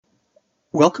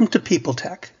Welcome to People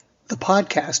Tech, the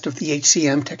podcast of the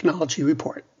HCM Technology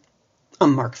Report.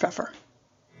 I'm Mark Pfeffer.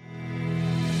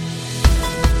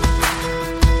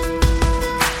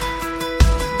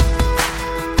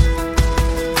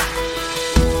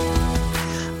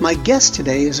 My guest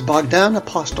today is Bogdan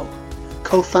Apostol,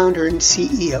 co-founder and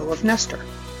CEO of Nestor.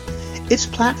 Its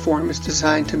platform is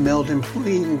designed to meld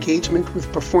employee engagement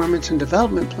with performance and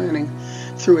development planning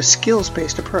through a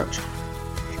skills-based approach.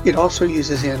 It also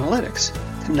uses analytics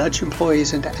to nudge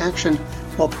employees into action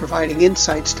while providing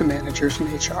insights to managers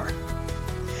and HR.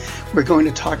 We're going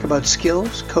to talk about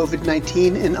skills,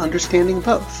 COVID-19, and understanding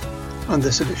both on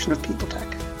this edition of People Tech.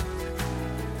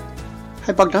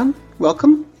 Hi, Bogdan.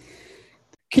 Welcome.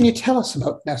 Can you tell us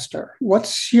about Nestor?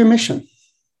 What's your mission?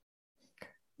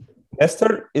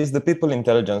 Nestor is the people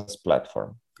intelligence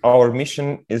platform. Our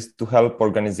mission is to help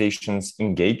organizations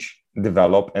engage,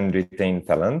 develop, and retain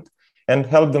talent, and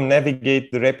help them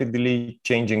navigate the rapidly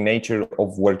changing nature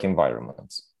of work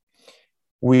environments.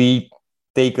 We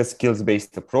take a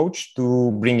skills-based approach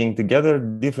to bringing together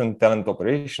different talent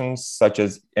operations, such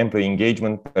as employee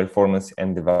engagement, performance,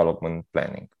 and development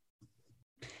planning.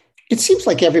 It seems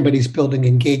like everybody's building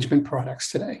engagement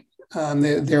products today.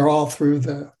 They're all through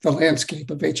the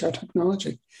landscape of HR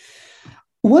technology.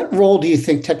 What role do you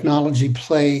think technology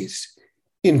plays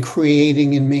in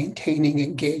creating and maintaining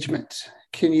engagement?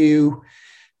 Can you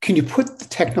put the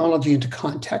technology into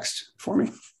context for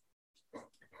me?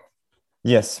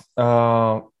 Yes.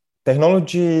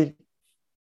 Technology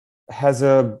has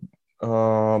a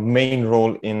main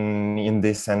role in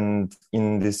this, and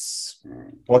in this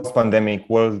post-pandemic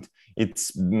world,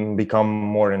 it's become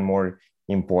more and more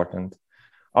important.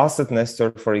 Us at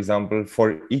Nestor, for example,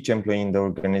 for each employee in the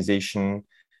organization,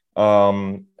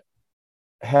 have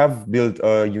built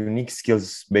a unique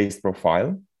skills-based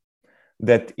profile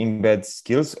that embeds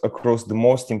skills across the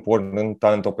most important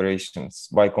talent operations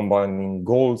by combining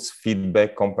goals,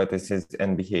 feedback, competencies,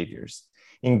 and behaviors.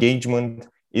 Engagement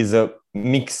is a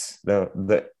mix.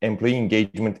 The employee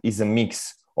engagement is a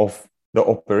mix of the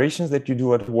operations that you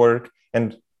do at work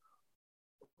and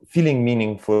feeling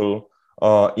meaningful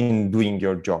in doing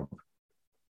your job,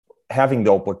 having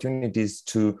the opportunities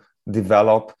to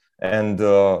develop and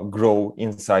grow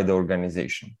inside the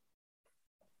organization.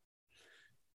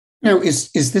 Now,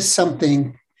 is this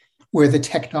something where the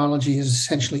technology is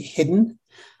essentially hidden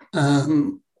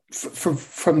from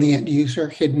the end user,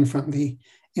 hidden from the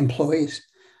employees?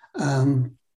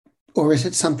 Or is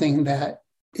it something that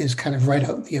is kind of right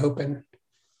out in the open?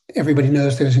 Everybody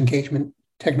knows there's engagement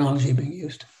technology being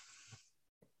used.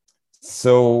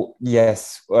 So,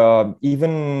 yes,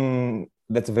 even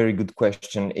that's a very good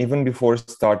question. Even before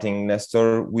starting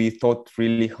Nestor, we thought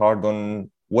really hard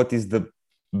on what is the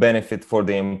benefit for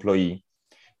the employee,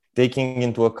 taking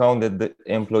into account that the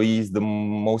employee is the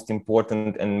most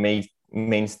important and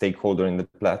main stakeholder in the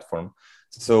platform.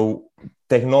 So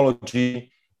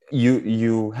technology,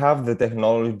 you have the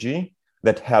technology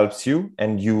that helps you,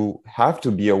 and you have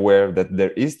to be aware that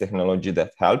there is technology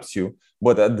that helps you,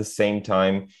 but at the same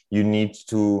time, you need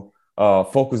to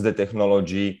focus the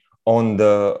technology on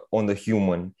the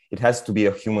human. It has to be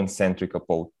a human-centric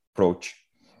approach.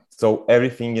 So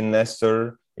everything in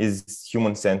Nestor is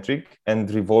human-centric and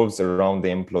revolves around the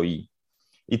employee.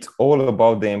 It's all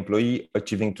about the employee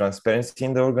achieving transparency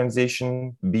in the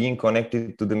organization, being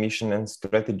connected to the mission and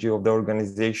strategy of the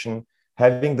organization,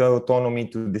 having the autonomy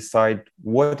to decide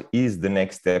what is the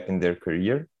next step in their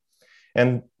career,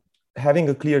 and having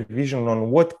a clear vision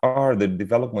on what are the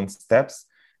development steps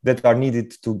that are needed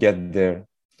to get there.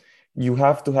 You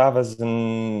have to have as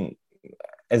an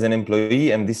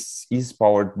employee, and this is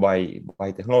powered by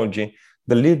technology,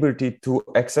 the liberty to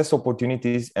access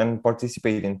opportunities and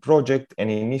participate in projects and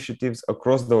initiatives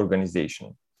across the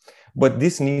organization. But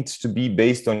this needs to be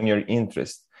based on your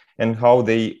interest and how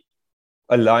they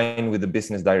align with the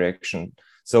business direction.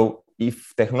 So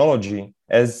if technology,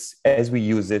 as we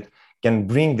use it, can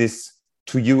bring this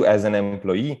to you as an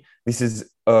employee, this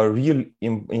is a real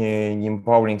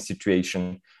empowering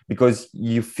situation because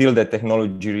you feel that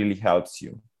technology really helps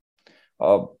you.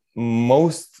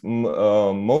 Most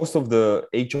of the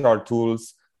HR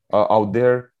tools out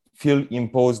there feel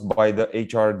imposed by the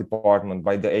HR department,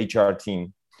 by the HR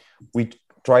team. We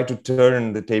try to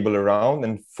turn the table around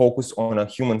and focus on a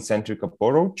human-centric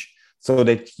approach so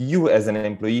that you as an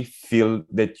employee feel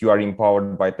that you are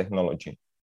empowered by technology.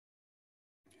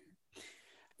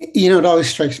 You know, it always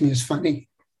strikes me as funny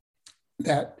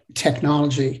that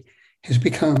technology has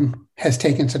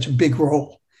taken such a big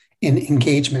role in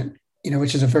engagement,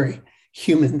 which is a very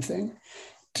human thing.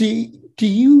 Do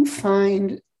you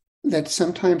find that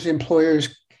sometimes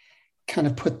employers kind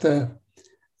of put the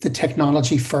the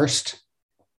technology first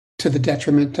to the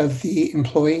detriment of the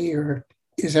employee, or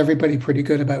is everybody pretty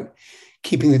good about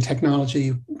keeping the technology,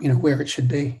 where it should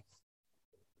be?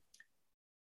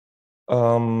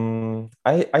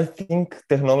 I think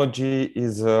technology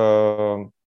is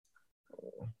how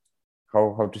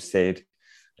to say it,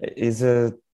 is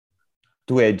a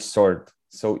two-edged sword.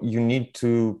 So you need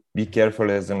to be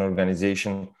careful as an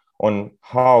organization on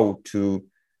how to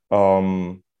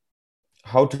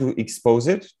expose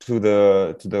it to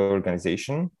the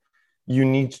organization. You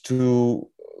need to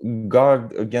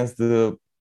guard against the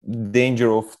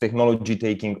danger of technology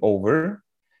taking over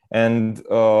and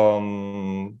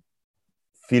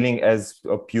feeling as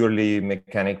a purely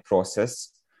mechanic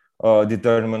process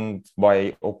determined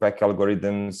by opaque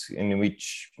algorithms in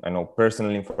which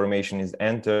personal information is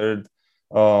entered,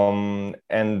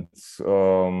 and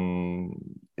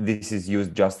this is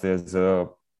used just as a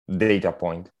data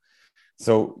point.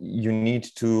 So you need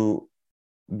to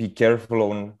be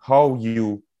careful on how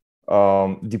you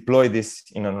deploy this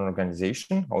in an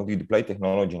organization, how do you deploy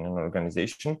technology in an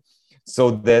organization,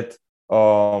 so that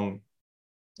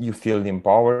you feel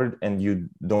empowered and you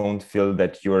don't feel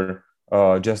that you're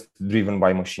just driven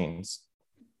by machines.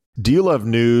 Do you love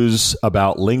news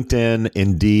about LinkedIn,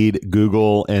 Indeed,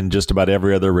 Google, and just about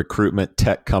every other recruitment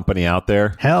tech company out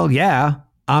there? Hell yeah.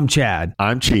 I'm Chad.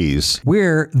 I'm Cheese.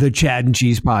 We're the Chad and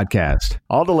Cheese Podcast.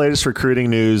 All the latest recruiting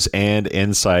news and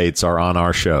insights are on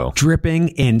our show. Dripping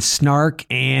in snark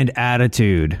and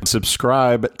attitude.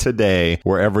 Subscribe today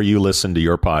wherever you listen to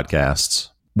your podcasts.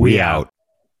 We out.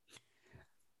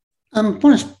 I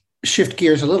want to shift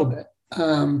gears a little bit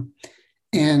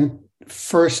and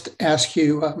first ask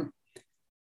you,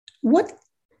 what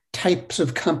types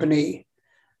of company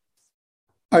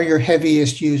are your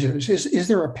heaviest users? Is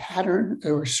there a pattern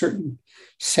or a certain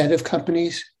set of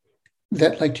companies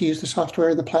that like to use the software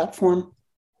or the platform,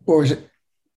 or is it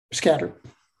scattered?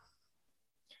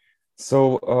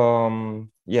 So,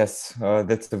 yes,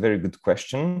 that's a very good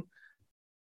question.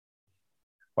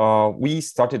 We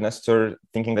started Nestor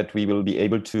thinking that we will be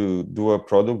able to do a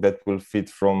product that will fit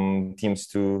from teams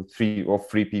to 3 or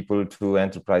 3 people to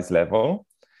enterprise level.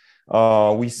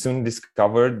 We soon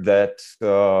discovered that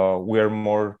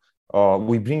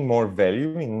we bring more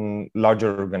value in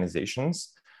larger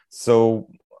organizations. So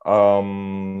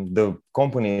the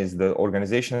companies, the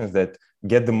organizations that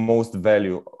get the most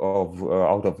value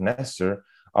out of Nestor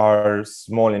are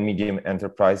small and medium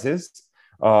enterprises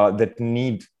that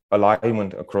need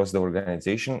alignment across the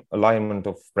organization, alignment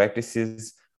of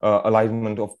practices,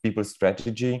 alignment of people's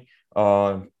strategy,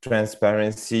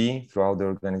 transparency throughout the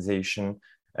organization,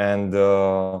 and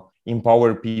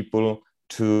empower people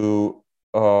to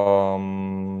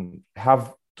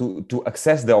have to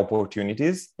access the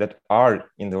opportunities that are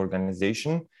in the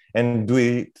organization and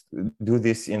do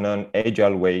this in an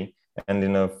agile way and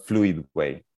in a fluid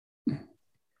way.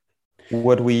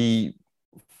 What we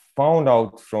found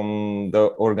out from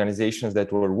the organizations that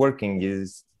we're working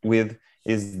is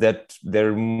that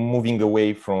they're moving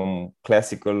away from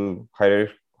classical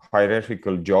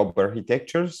hierarchical job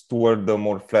architectures toward the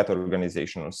more flat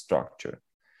organizational structure,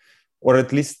 or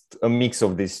at least a mix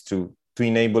of these two, to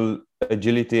enable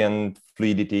agility and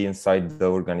fluidity inside the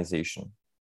organization.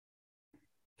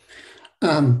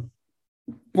 One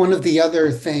of the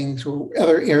other things or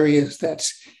other areas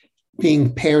that's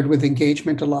being paired with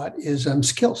engagement a lot is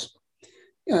skills,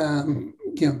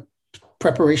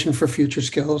 preparation for future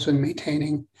skills and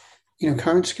maintaining,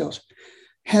 current skills.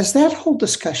 Has that whole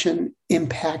discussion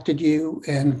impacted you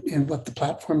and what the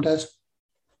platform does?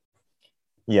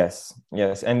 Yes.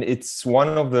 And it's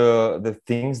one of the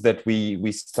things that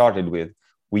we started with.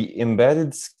 We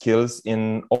embedded skills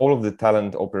in all of the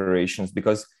talent operations,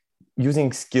 because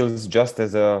using skills just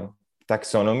as a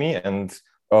taxonomy and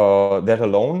that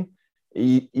alone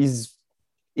is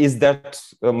that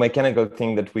a mechanical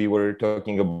thing that we were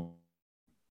talking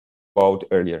about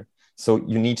earlier. So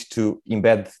you need to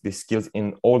embed the skills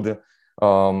in all the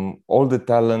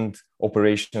talent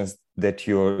operations that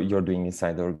you're doing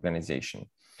inside the organization.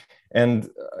 And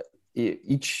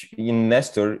in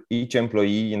Nestor, each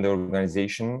employee in the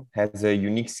organization has a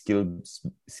unique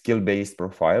skill-based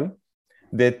profile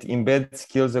that embeds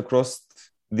skills across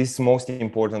these most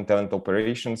important talent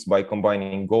operations by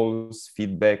combining goals,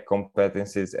 feedback,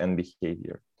 competencies, and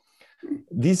behavior.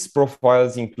 These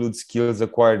profiles include skills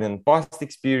acquired in past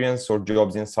experience or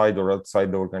jobs inside or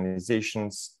outside the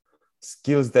organizations,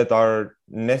 skills that are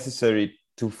necessary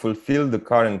to fulfill the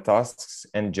current tasks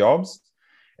and jobs,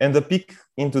 and a peek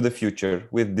into the future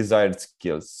with desired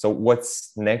skills. So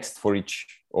what's next for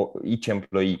each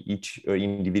employee, each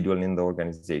individual in the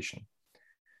organization?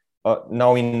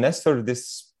 Now in Nestor,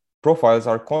 this profiles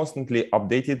are constantly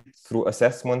updated through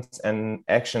assessments and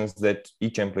actions that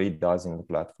each employee does in the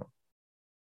platform.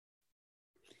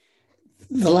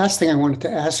 The last thing I wanted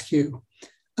to ask you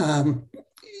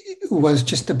was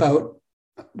just about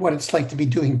what it's like to be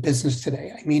doing business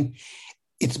today. I mean,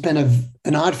 it's been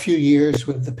an odd few years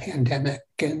with the pandemic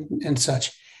and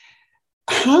such.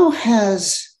 How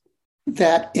has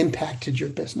that impacted your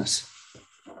business?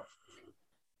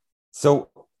 So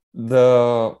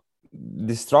the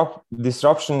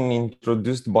disruption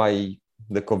introduced by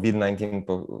the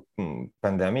COVID-19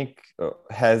 pandemic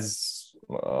has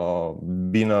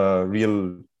been a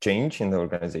real change in the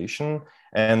organization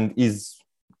and is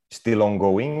still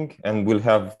ongoing and will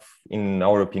have, in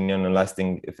our opinion, a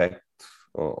lasting effect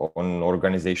on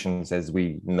organizations as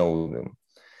we know them.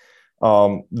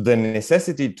 The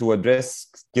necessity to address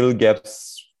skill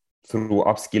gaps through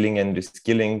upskilling and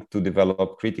reskilling to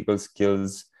develop critical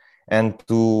skills and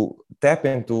to tap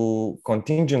into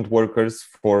contingent workers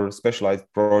for specialized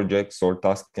projects or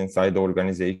tasks inside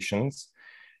organizations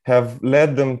have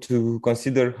led them to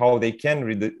consider how they can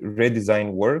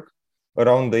redesign work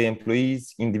around the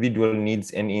employees' individual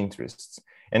needs and interests.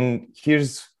 And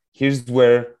here's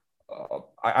where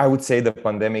I would say the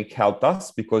pandemic helped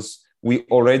us, because we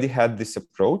already had this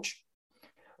approach,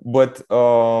 but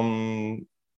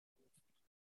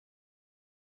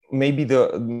maybe the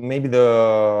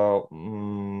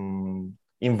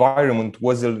environment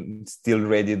wasn't still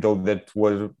ready, though that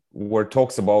were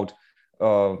talks about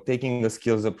taking a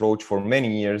skills approach for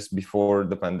many years before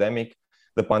the pandemic.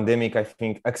 The pandemic, I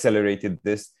think, accelerated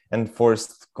this and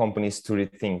forced companies to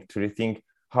rethink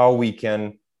how we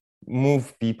can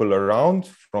move people around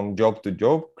from job to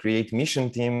job, create mission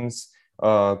teams,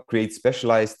 create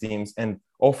specialized teams, and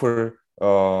offer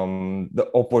the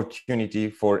opportunity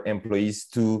for employees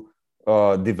to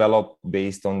develop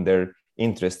based on their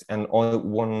interest and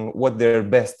on what they're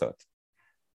best at.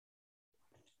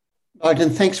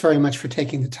 Bogdan, thanks very much for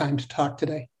taking the time to talk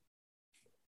today.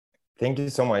 Thank you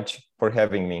so much for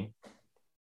having me.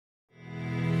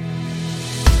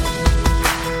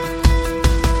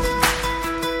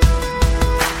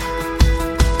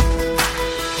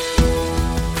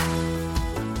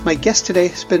 My guest today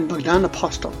has been Bogdan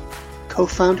Apostol,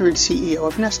 co-founder and CEO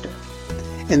of Nestor.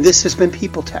 And this has been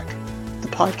People Tech, the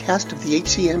podcast of the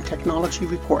HCM Technology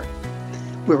Report.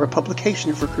 We're a publication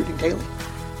of Recruiting Daily.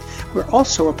 We're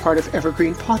also a part of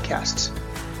Evergreen Podcasts.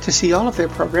 To see all of their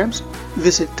programs,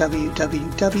 visit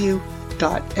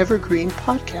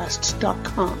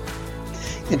www.evergreenpodcasts.com.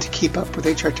 And to keep up with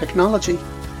HR technology,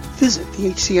 visit the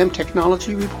HCM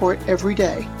Technology Report every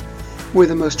day. We're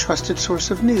the most trusted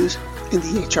source of news in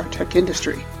the HR tech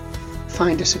industry.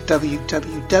 Find us at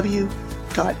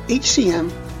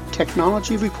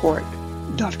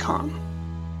www.hcmtechnologyreport.com.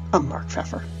 I'm Mark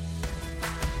Pfeffer.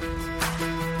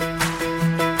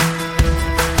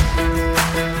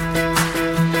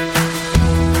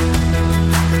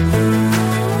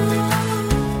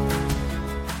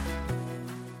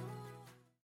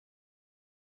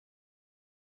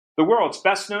 The world's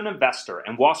best-known investor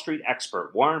and Wall Street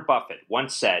expert Warren Buffett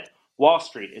once said, "Wall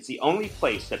Street is the only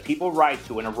place that people ride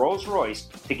to in a Rolls-Royce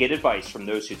to get advice from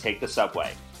those who take the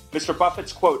subway." Mr.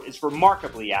 Buffett's quote is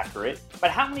remarkably accurate, but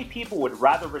how many people would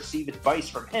rather receive advice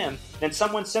from him than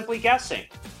someone simply guessing?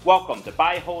 Welcome to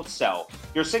Buy, Hold, Sell,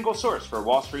 your single source for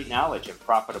Wall Street knowledge and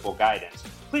profitable guidance.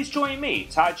 Please join me,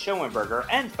 Todd Schoenberger,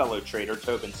 and fellow trader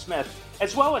Tobin Smith,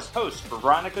 as well as host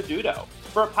Veronica Dudo,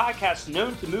 for a podcast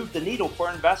known to move the needle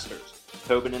for investors.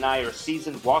 Tobin and I are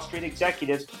seasoned Wall Street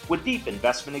executives with deep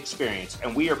investment experience,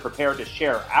 and we are prepared to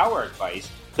share our advice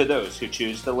to those who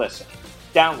choose to listen.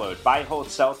 Download Buy, Hold,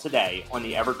 Sell today on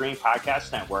the Evergreen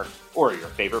Podcast Network or your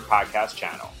favorite podcast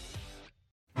channel.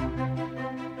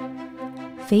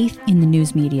 Faith in the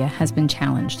news media has been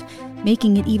challenged,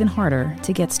 making it even harder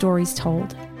to get stories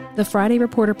told. The Friday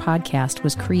Reporter podcast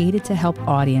was created to help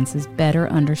audiences better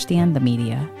understand the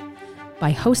media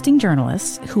by hosting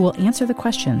journalists who will answer the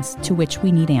questions to which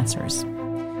we need answers.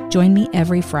 Join me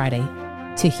every Friday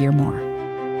to hear more.